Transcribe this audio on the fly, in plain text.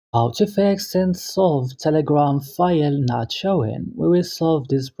How to fix and solve Telegram file not showing. We will solve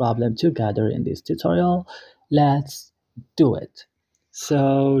this problem together in this tutorial. Let's do it.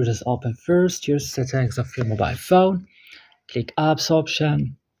 So just open first your settings of your mobile phone, click apps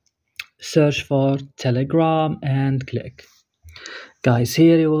option, search for Telegram and click. Guys,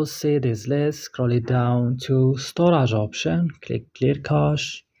 here you will see this list. Scroll it down to storage option, click clear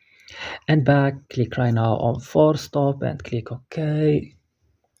cache and back. Click right now on force stop and click OK.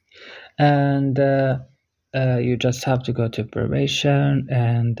 And you just have to go to permission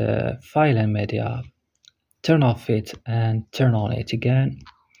and file and media, turn off it and turn on it again,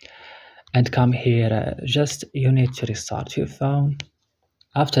 and come here. Just you need to restart your phone.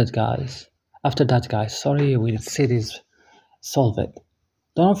 After that guys, sorry, you will see this solve it.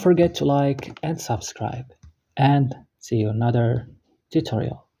 Don't forget to like and subscribe, and see you another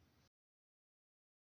tutorial.